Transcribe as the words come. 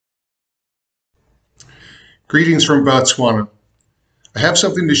Greetings from Botswana. I have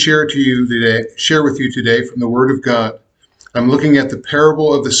something to share with you today from the Word of God. I'm looking at the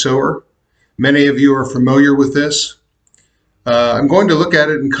parable of the sower. Many of you are familiar with this. I'm going to look at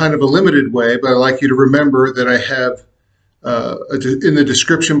it in kind of a limited way, but I'd like you to remember that I have, in the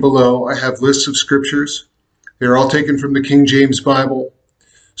description below, I have lists of scriptures. They're all taken from the King James Bible,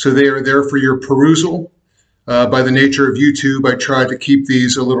 so they are there for your perusal. By the nature of YouTube, I try to keep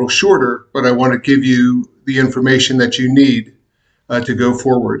these a little shorter, but I want to give you the information that you need to go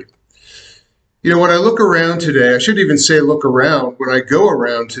forward. You know, when I look around today, I should even say look around, when I go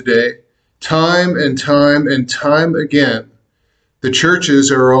around today, time and time again, the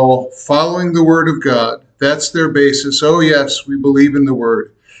churches are all following the Word of God. That's their basis. Oh yes, we believe in the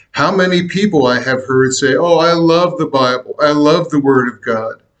Word. How many people I have heard say, oh, I love the Bible. I love the Word of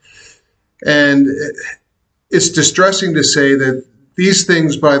God. And it's distressing to say that these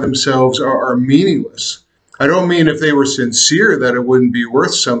things by themselves are meaningless. I don't mean if they were sincere that it wouldn't be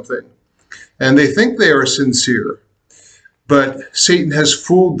worth something. And they think they are sincere, but Satan has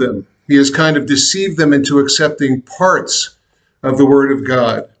fooled them. He has kind of deceived them into accepting parts of the Word of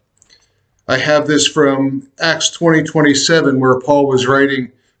God. I have this from Acts 20:27, where Paul was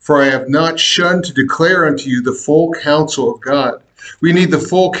writing, "For I have not shunned to declare unto you the full counsel of God." We need the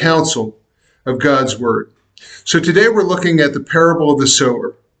full counsel of God's Word. So today we're looking at the parable of the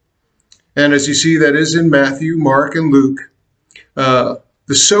sower. And as you see, that is in Matthew, Mark, and Luke. The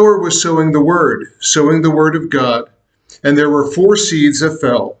sower was sowing the Word of God. And there were 4 seeds that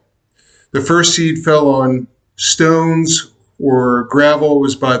fell. The first seed fell on stones or gravel,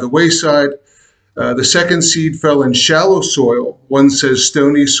 was by the wayside. The second seed fell in shallow soil. One says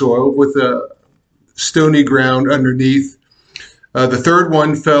stony soil with a stony ground underneath. The third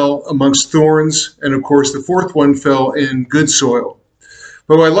one fell amongst thorns, and of course the fourth one fell in good soil.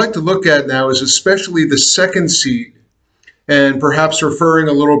 But what I'd like to look at now is especially the second seed, and perhaps referring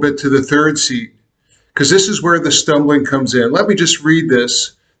a little bit to the third seed, because this is where the stumbling comes in. Let me just read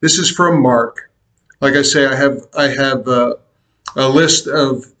this. This is from Mark. Like I say, I have a list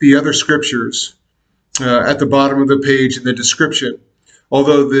of the other scriptures at the bottom of the page in the description,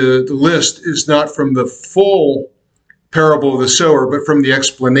 although the list is not from the full parable of the sower, but from the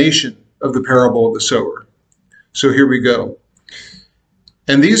explanation of the parable of the sower. So here we go.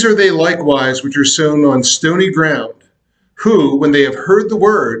 "And these are they likewise which are sown on stony ground, who, when they have heard the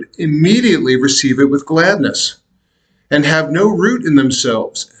word, immediately receive it with gladness, and have no root in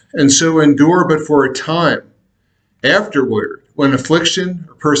themselves, and so endure but for a time. Afterward, when affliction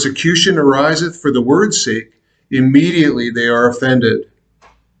or persecution ariseth for the word's sake, immediately they are offended."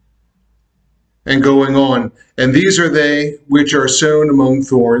 And going on, "And these are they which are sown among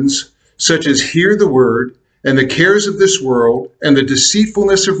thorns, such as hear the word, and the cares of this world, and the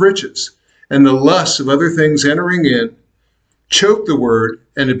deceitfulness of riches, and the lusts of other things entering in, choke the word,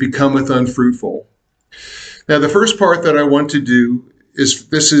 and it becometh unfruitful." Now, the first part that I want to do is,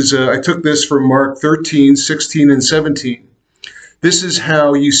 I took this from Mark 13, 16, and 17. This is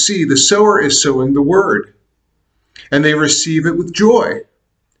how you see the sower is sowing the word, and they receive it with joy.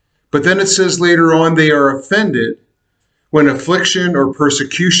 But then it says later on, they are offended when affliction or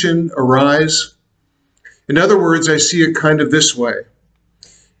persecution arise. In other words, I see it kind of this way.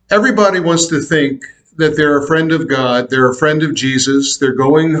 Everybody wants to think that they're a friend of God, they're a friend of Jesus, they're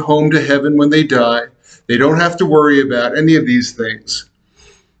going home to heaven when they die. They don't have to worry about any of these things.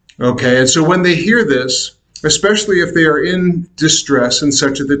 Okay, and so when they hear this, especially if they are in distress in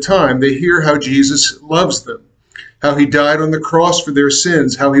such at the time, they hear how Jesus loves them, how he died on the cross for their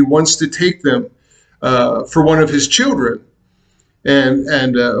sins, how he wants to take them for one of his children.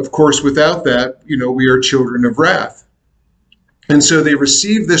 And of course, without that, we are children of wrath. And so they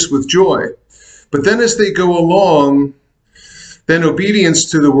receive this with joy. But then as they go along, then obedience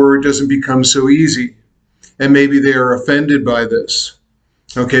to the word doesn't become so easy. And maybe they are offended by this.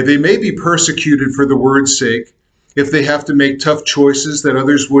 Okay, they may be persecuted for the word's sake if they have to make tough choices that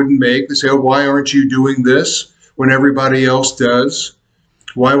others wouldn't make. They say, oh, why aren't you doing this when everybody else does?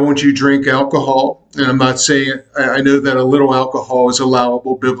 Why won't you drink alcohol? And I'm not saying, I know that a little alcohol is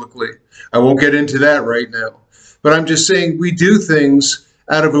allowable biblically. I won't get into that right now. But I'm just saying we do things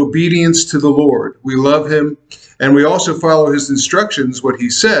out of obedience to the Lord. We love him, and we also follow his instructions, what he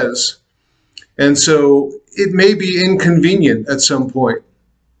says. And so it may be inconvenient at some point.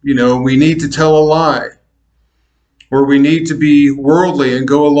 We need to tell a lie, or we need to be worldly and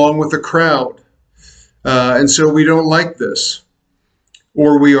go along with the crowd. And so we don't like this,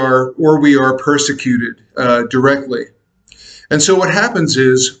 or we are persecuted directly. And so what happens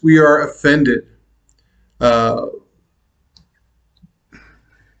is we are offended.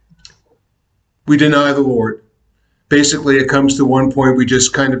 we deny the Lord. Basically, it comes to one point, we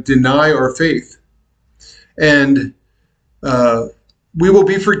just kind of deny our faith. And we will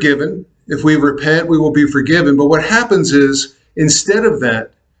be forgiven. If we repent, we will be forgiven. But what happens is, instead of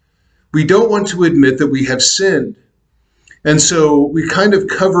that, we don't want to admit that we have sinned. And so we kind of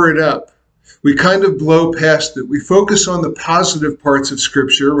cover it up. We kind of blow past it. We focus on the positive parts of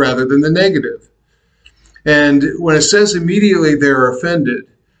Scripture rather than the negative. And when it says immediately they're offended,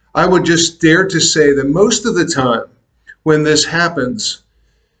 I would just dare to say that most of the time when this happens,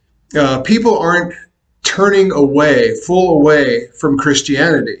 people aren't turning away, full away from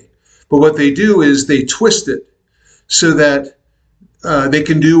Christianity. But what they do is they twist it so that they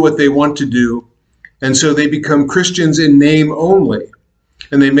can do what they want to do. And so they become Christians in name only.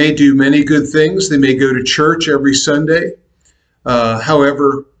 And they may do many good things. They may go to church every Sunday.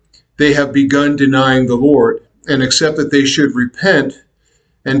 However, they have begun denying the Lord, and except that they should repent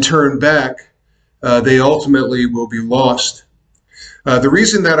and turn back, they ultimately will be lost. The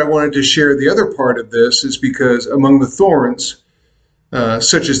reason that I wanted to share the other part of this is because among the thorns,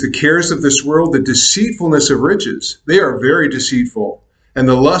 such as the cares of this world, the deceitfulness of riches, they are very deceitful, and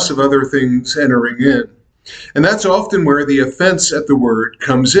the lust of other things entering in. And that's often where the offense at the word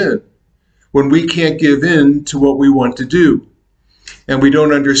comes in, when we can't give in to what we want to do. And we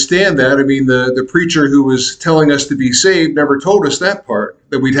don't understand that. I mean, the preacher who was telling us to be saved never told us that part,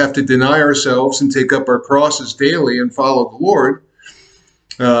 that we'd have to deny ourselves and take up our crosses daily and follow the Lord.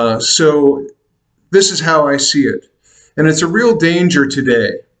 So this is how I see it. And it's a real danger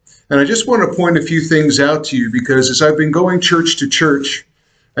today. And I just want to point a few things out to you, because as I've been going church to church,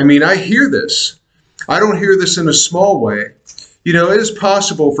 I mean, I hear this. I don't hear this in a small way. You know, it is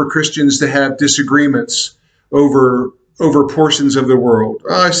possible for Christians to have disagreements over portions of the world.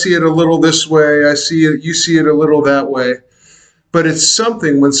 Oh, I see it a little this way. I see it, you see it a little that way. But it's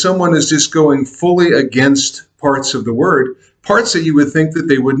something when someone is just going fully against parts of the word, parts that you would think that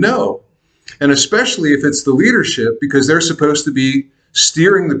they would know. And especially if it's the leadership, because they're supposed to be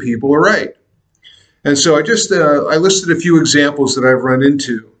steering the people aright. And so I listed a few examples that I've run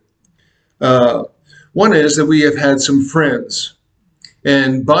into. One is that we have had some friends.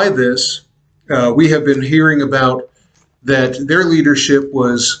 And by this, we have been hearing about that their leadership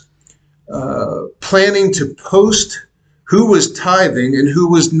was planning to post who was tithing and who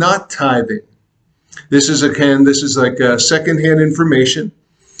was not tithing. This is like secondhand information,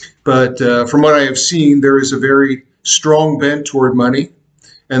 but from what I have seen, there is a very strong bent toward money,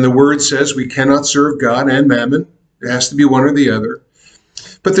 and the word says we cannot serve God and mammon. It has to be one or the other.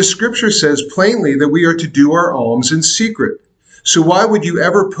 But the scripture says plainly that we are to do our alms in secret. So why would you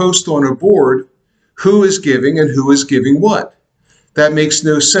ever post on a board who is giving and who is giving what? That makes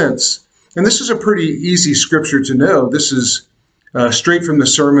no sense. And this is a pretty easy scripture to know. This is straight from the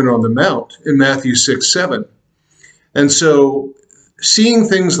Sermon on the Mount in Matthew 6:7. And so seeing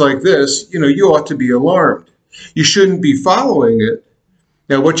things like this, you ought to be alarmed. You shouldn't be following it.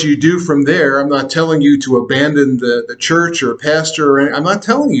 Now, what you do from there, I'm not telling you to abandon the church or pastor. I'm not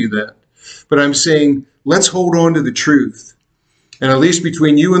telling you that. But I'm saying, let's hold on to the truth. And at least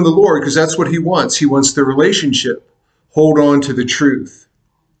between you and the Lord, because that's what he wants. He wants the relationship. Hold on to the truth.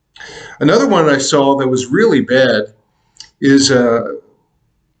 Another one I saw that was really bad is,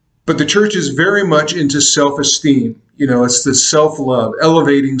 but the church is very much into self-esteem. It's the self-love,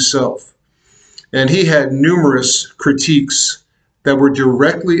 elevating self. And he had numerous critiques that were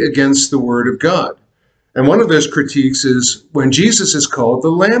directly against the word of God. And one of those critiques is when Jesus is called the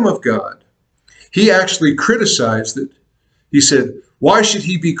Lamb of God. He actually criticized it. He said, why should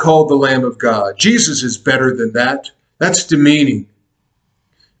he be called the Lamb of God? Jesus is better than that. That's demeaning.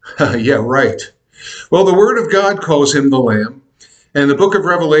 Yeah, right. Well, the Word of God calls him the Lamb. And in the book of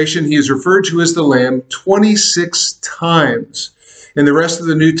Revelation, he is referred to as the Lamb 26 times. In the rest of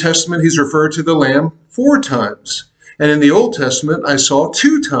the New Testament, he's referred to the Lamb 4 times. And in the Old Testament, I saw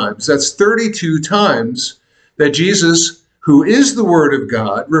 2 times. That's 32 times that Jesus, who is the Word of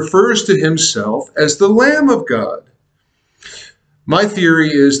God, refers to himself as the Lamb of God. My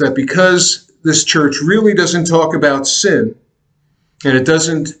theory is that because this church really doesn't talk about sin, and it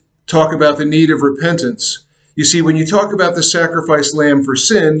doesn't talk about the need of repentance. You see, when you talk about the sacrificed lamb for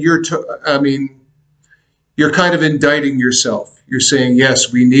sin, you're kind of indicting yourself. You're saying,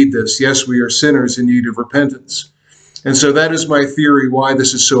 yes, we need this. Yes, we are sinners in need of repentance. And so that is my theory why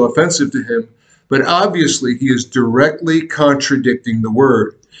this is so offensive to him. But obviously, he is directly contradicting the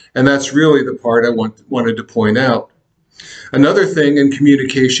word. And that's really the part I wanted to point out. Another thing in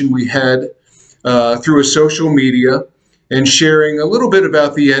communication we had through a social media and sharing a little bit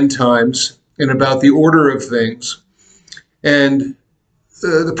about the end times and about the order of things. And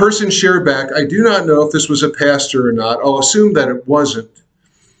the person shared back, I do not know if this was a pastor or not. I'll assume that it wasn't.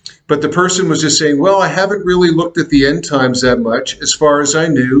 But the person was just saying, well, I haven't really looked at the end times that much. As far as I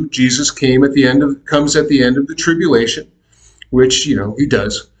knew, Jesus comes at the end of the tribulation, which, he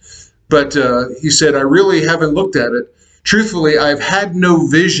does. But he said, I really haven't looked at it. Truthfully, I've had no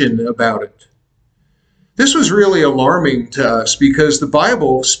vision about it. This was really alarming to us because the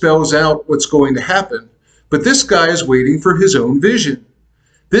Bible spells out what's going to happen, but this guy is waiting for his own vision.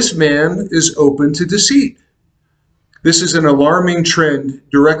 This man is open to deceit. This is an alarming trend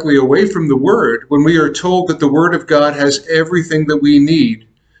directly away from the Word when we are told that the Word of God has everything that we need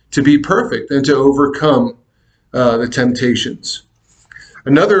to be perfect and to overcome the temptations.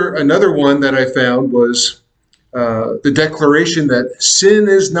 Another one that I found was the declaration that sin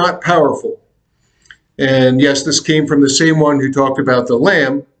is not powerful. And yes, this came from the same one who talked about the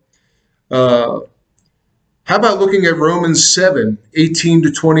Lamb. How about looking at Romans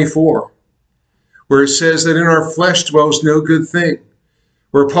 7:18-24? Where it says that in our flesh dwells no good thing.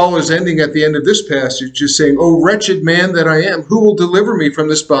 Where Paul is ending at the end of this passage, just saying, "O wretched man that I am, who will deliver me from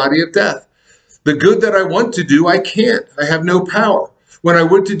this body of death? The good that I want to do, I can't. I have no power. When I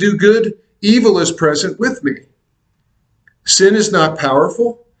would to do good, evil is present with me." Sin is not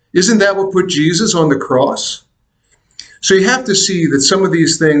powerful. Isn't that what put Jesus on the cross? So you have to see that some of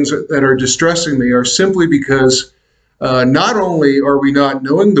these things that are distressing me are simply because not only are we not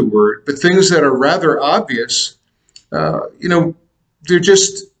knowing the Word, but things that are rather obvious, you're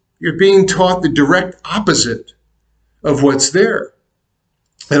being taught the direct opposite of what's there.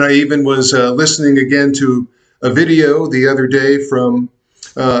 And I even was listening again to a video the other day from,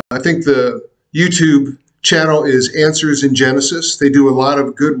 I think the YouTube channel is Answers in Genesis. They do a lot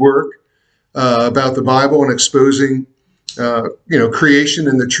of good work about the Bible and exposing, creation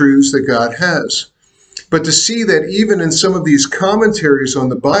and the truths that God has. But to see that even in some of these commentaries on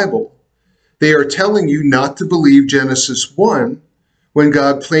the Bible, they are telling you not to believe Genesis 1 when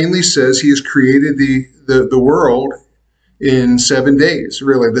God plainly says he has created the world in 7 days.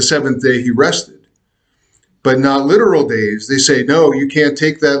 Really, the seventh day he rested. But not literal days. They say, no, you can't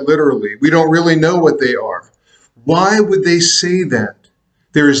take that literally. We don't really know what they are. Why would they say that?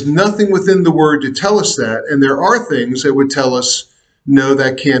 There is nothing within the Word to tell us that, and there are things that would tell us, no,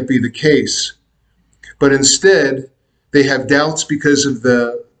 that can't be the case. But instead, they have doubts because of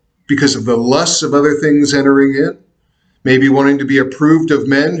the lusts of other things entering in, maybe wanting to be approved of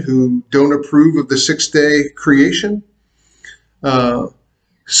men who don't approve of the 6-day creation.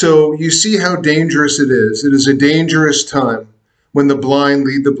 So you see how dangerous it is. It is a dangerous time when the blind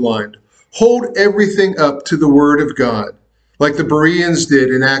lead the blind. Hold everything up to the Word of God, like the Bereans did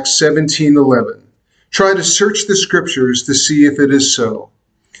in Acts 17:11. Try to search the Scriptures to see if it is so.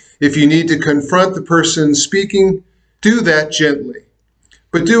 If you need to confront the person speaking, do that gently.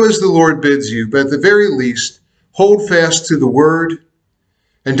 But do as the Lord bids you. But at the very least, hold fast to the Word,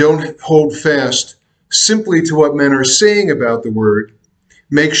 and don't hold fast simply to what men are saying about the Word.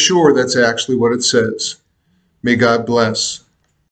 Make sure that's actually what it says. May God bless.